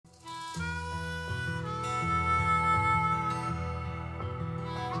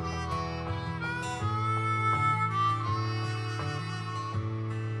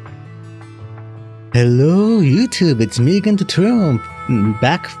Hello YouTube, it's me again, Tutorial,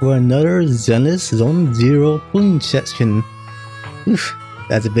 back for another Zenless Zone Zero Pulls session. Oof,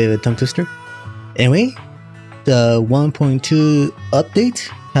 that's a bit of a tongue twister. Anyway, the 1.2 update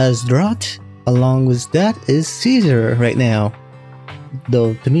has dropped. Along with that is Caesar right now.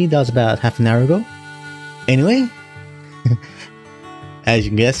 Though to me that was about half an hour ago. Anyway, as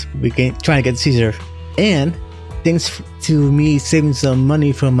you can guess, we can try to get Caesar. And thanks to me saving some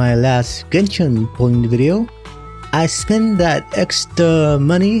money from my last Genshin pulling video, I spent that extra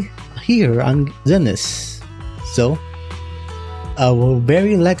money here on Zenless. So I will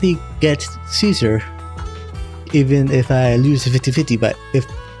very likely get Caesar, even if I lose the 50-50, but if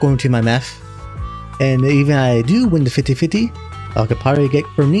going to my math. And even I do win the 50-50, I could probably get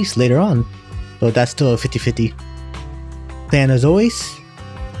Burnice later on. So that's still a 50-50. Plan as always,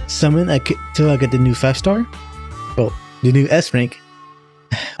 summon till I get the new 5-star. Oh, the new S rank.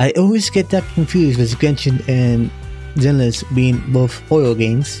 I always get that confused with Genshin and Zenless being both oil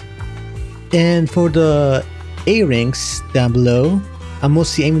games. And for the A ranks down below, I'm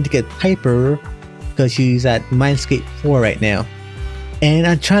mostly aiming to get Piper because she's at Mindscape 4 right now. And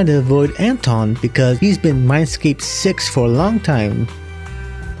I'm trying to avoid Anton because he's been Mindscape 6 for a long time.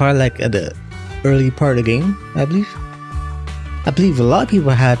 Probably like at the early part of the game, I believe. I believe a lot of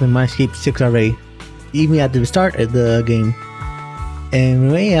people have been Mindscape 6 already, even at the start of the game.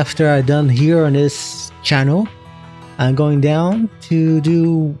 Anyway, after I'm done here on this channel, I'm going down to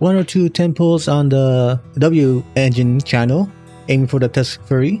do 1 or 2 10 pulls on the W engine channel, aiming for the Tusk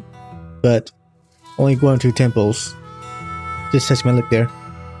Fury, but only going through 10 pulls. Just touch my luck there.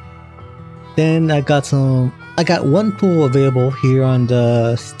 Then I got 1 pull available here on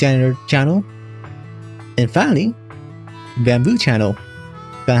the standard channel. And finally, Bangboo Channel.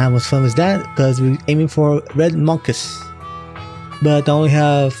 Gonna have much fun with that because we're aiming for Red Monkus. But I only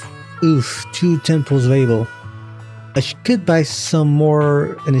have 2 10 pulls available. I could buy some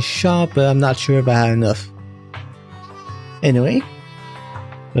more in the shop, but I'm not sure if I have enough. Anyway,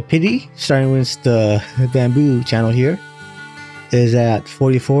 the pity, starting with the Bangboo Channel here, is at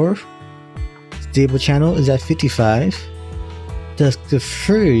 44. Stable Channel is at 55. The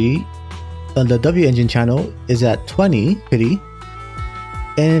Fury on the W engine channel is at 20 pity.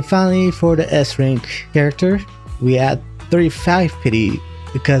 And finally, for the S rank character, we add 35 pity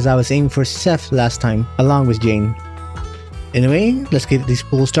because I was aiming for Seth last time along with Jane. Anyway, let's get these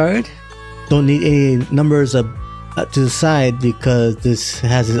pulls started. Don't need any numbers up to the side because this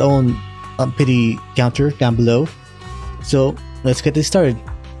has its own pity counter down below. So let's get this started.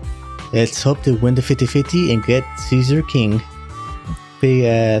 Let's hope to win the 50-50 and get Caesar King. Pay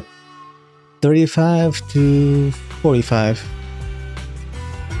at 35 to 45.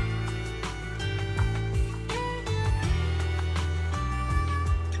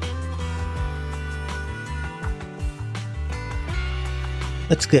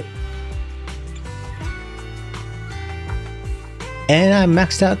 Let's skip. And I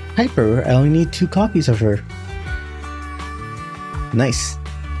maxed out Piper. I only need 2 copies of her. Nice.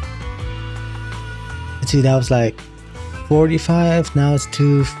 Let's see, that was like 45, now it's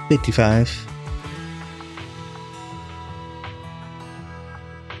to 55.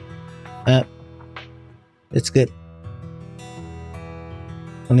 It's good.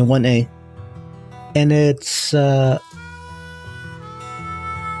 Only 1A. And it's oh,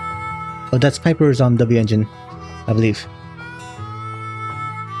 that's Piper's on W engine, I believe.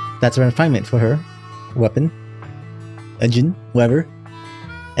 That's a refinement for her. Weapon. Engine, whatever.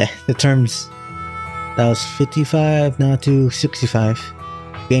 The terms. That was 55, now to 65.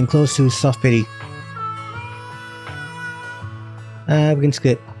 Getting close to soft pity. We can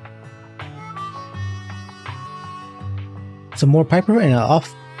skip. Some more Piper and an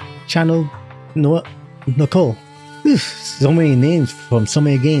off-channel Nicole. Oof, so many names from so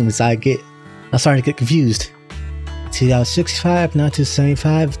many games. I'm starting to get confused. See, that was 65, now to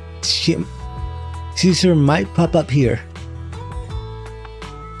 75. Caesar might pop up here.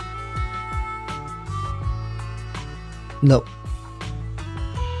 Nope.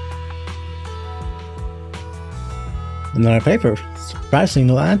 Another paper. Surprisingly,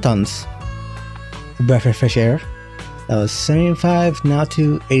 no Antons. A breath of fresh air. That was 75, now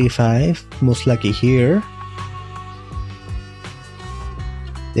to 85. Most likely here.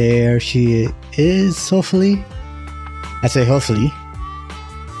 There she is, hopefully. I say hopefully.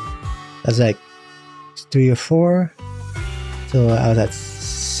 That's like 3 or 4. So I was at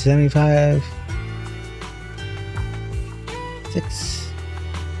 75. 6.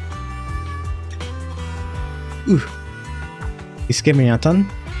 Ooh. You scared me, Anton.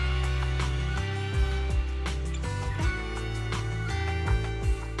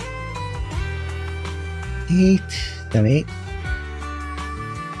 78, 78,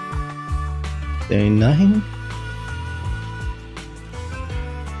 79.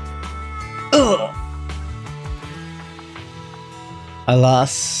 Oh! I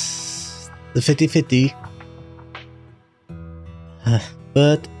lost the 50-50.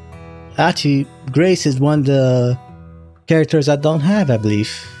 But actually, Grace is one of the characters I don't have, I believe.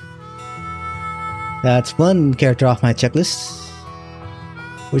 That's one character off my checklist,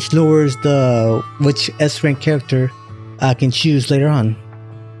 which lowers which S rank character I can choose later on.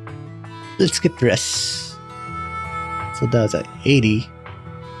 Let's skip the rest. So that was at 80.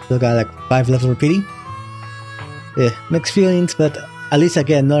 Still got like 5 levels repeating. Yeah, mixed feelings, but at least I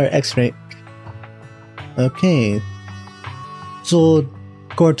get another X rank. Okay. So,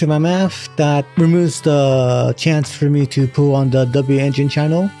 according to my math, that removes the chance for me to pull on the W engine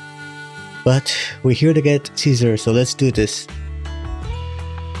channel. But we're here to get Caesar, so let's do this.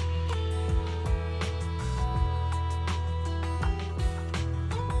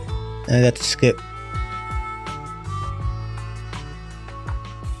 And let's skip.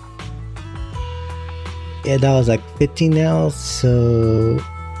 Yeah, that was like 15 now, so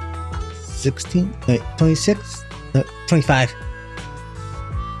 16, wait, 26, no, 25.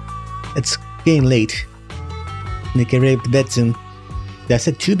 It's getting late. Need to get ready to bed soon. Did I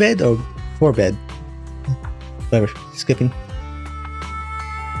say 2 bed or 4 bed? Whatever, skipping.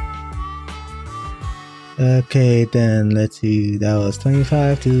 Okay, then let's see, that was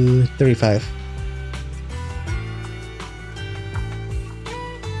 25 to 35.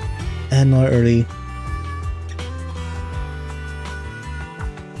 And more early.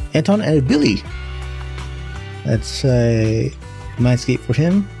 Anton and Billy. That's a Mindscape for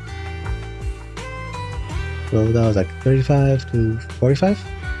him. So that was like 35 to 45.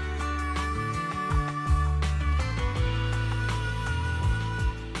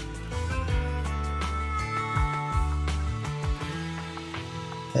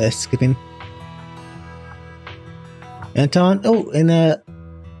 Skipping. Anton, oh, and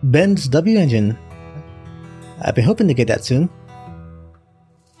Ben's W engine. I've been hoping to get that soon.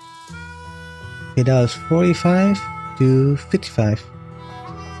 Okay, that was 45 to 55.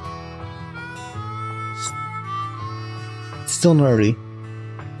 Still not early.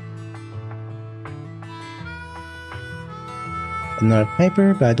 Another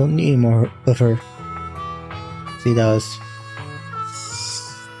Piper, but I don't need any more of her. See, that was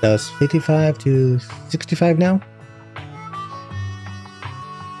 55 to 65 now.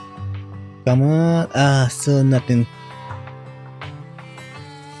 Come on. Still nothing.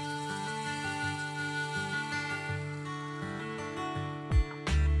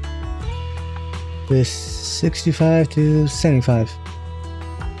 With 65 to 75.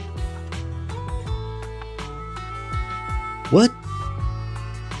 What?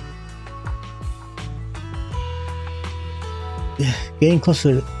 Getting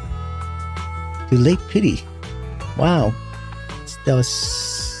closer to Lake Pity. Wow. That was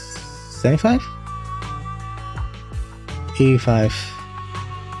 75? 85.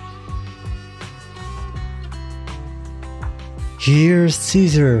 Here's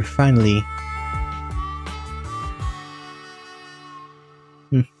Caesar, finally.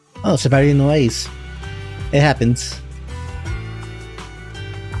 Oh, Safari noise. It happens.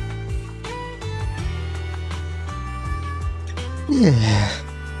 Yeah.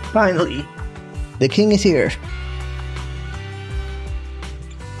 Finally, the king is here.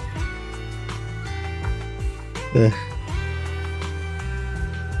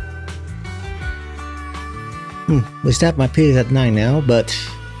 We stopped my pace at 9 now, but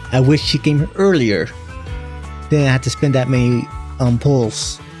I wish she came earlier. Then I had to spend that many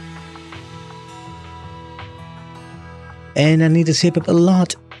pulls. And I need to save up a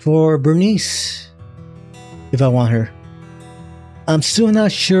lot for Burnice if I want her. I'm still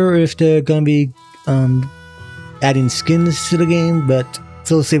not sure if they're gonna be adding skins to the game, but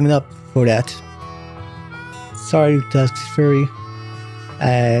still saving up for that. Sorry, Tusk Fairy,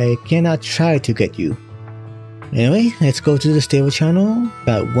 I cannot try to get you. Anyway, let's go to the stable channel.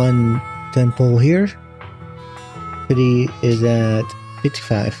 Got 1 temple here. Pity is at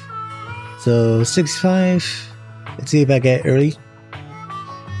 55. So 65. Let's see if I get early.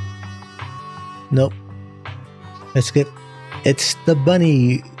 Nope. Let's skip. It's the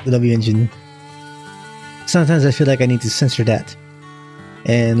bunny W engine. Sometimes I feel like I need to censor that.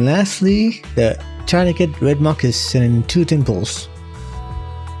 And lastly, trying to get Red Marcus and 2 temples.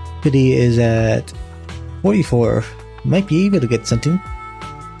 Pity is at 44. Might be able to get something.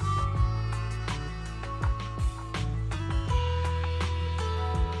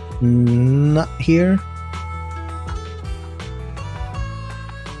 Not here.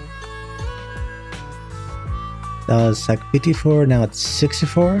 That was like 54, now it's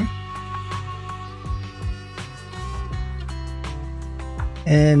 64.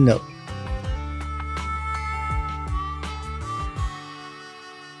 And no.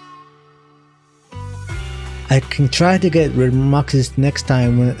 I can try to get Burnice next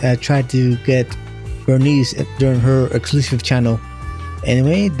time when I try to get Burnice during her exclusive channel.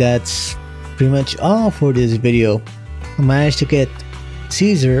 Anyway, that's pretty much all for this video. I managed to get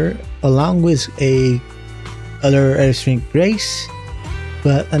Caesar along with a other airstream Grace,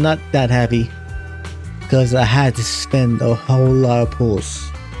 but I'm not that happy because I had to spend a whole lot of pulls.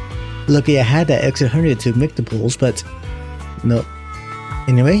 Lucky I had that extra 100 to make the pulls, but no.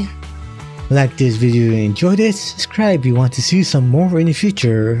 Anyway, like this video and enjoyed it, subscribe if you want to see some more in the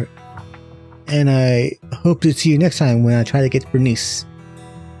future, and I hope to see you next time when I try to get Burnice.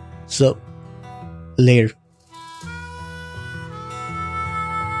 So, later.